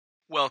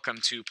Welcome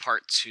to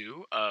part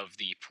 2 of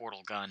the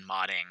portal gun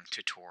modding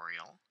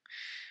tutorial.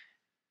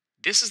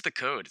 This is the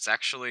code. It's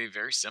actually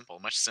very simple,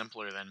 much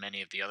simpler than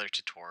many of the other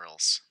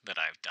tutorials that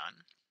I've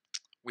done.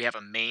 We have a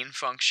main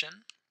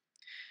function,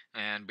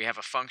 and we have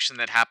a function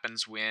that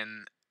happens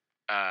when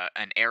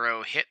an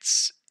arrow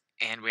hits,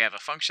 and we have a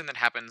function that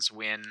happens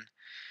when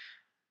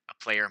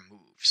a player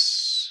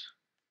moves.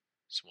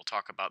 So we'll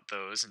talk about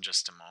those in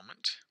just a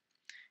moment.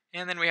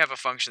 And then we have a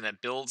function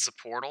that builds a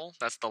portal.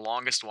 That's the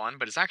longest one,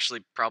 but it's actually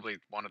probably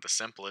one of the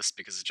simplest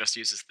because it just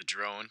uses the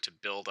drone to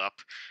build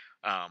up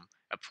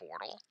a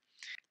portal.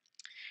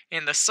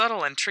 And the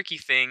subtle and tricky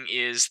thing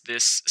is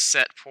this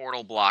set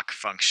portal block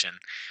function,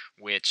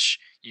 which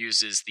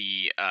uses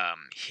the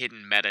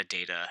hidden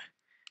metadata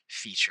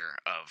feature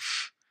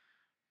of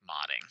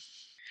modding.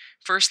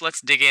 First, let's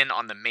dig in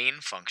on the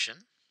main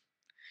function,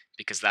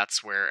 because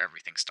that's where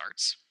everything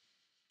starts.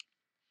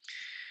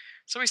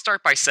 So we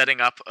start by setting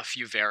up a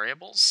few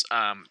variables.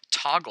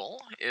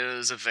 Toggle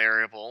is a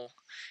variable.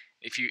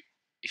 If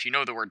you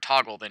know the word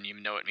toggle, then you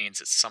know it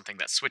means it's something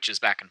that switches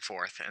back and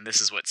forth, and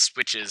this is what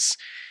switches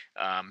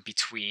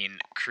between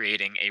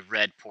creating a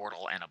red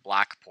portal and a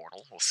black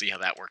portal. We'll see how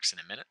that works in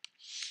a minute.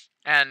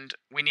 And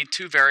we need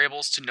two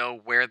variables to know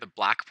where the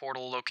black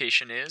portal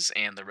location is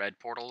and the red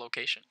portal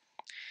location.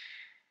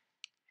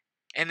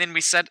 And then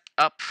we set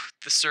up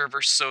the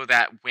server so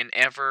that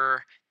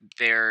whenever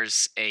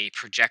there's a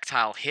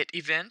projectile hit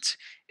event,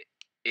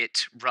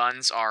 it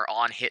runs our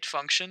onHit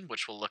function,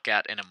 which we'll look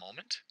at in a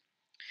moment.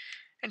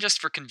 And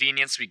just for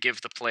convenience, we give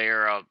the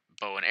player a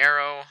bow and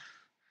arrow.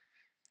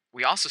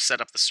 We also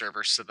set up the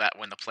server so that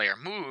when the player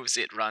moves,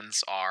 it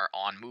runs our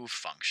onMove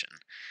function.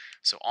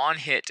 So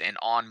onHit and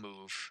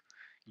onMove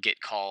get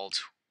called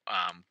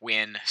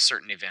when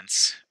certain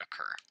events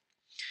occur.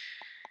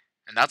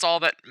 And that's all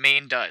that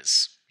main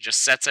does. It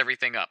just sets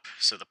everything up.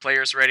 So the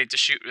player's ready to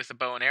shoot with a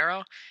bow and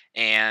arrow,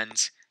 and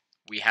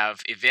we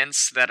have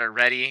events that are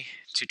ready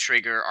to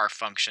trigger our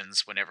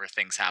functions whenever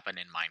things happen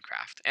in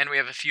Minecraft. And we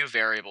have a few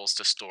variables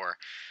to store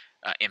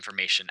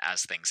information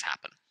as things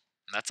happen.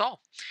 And that's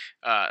all.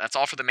 That's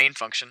all for the main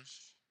function.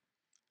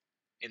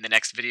 In the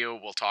next video,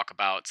 we'll talk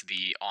about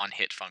the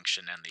onHit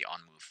function and the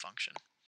onMove function.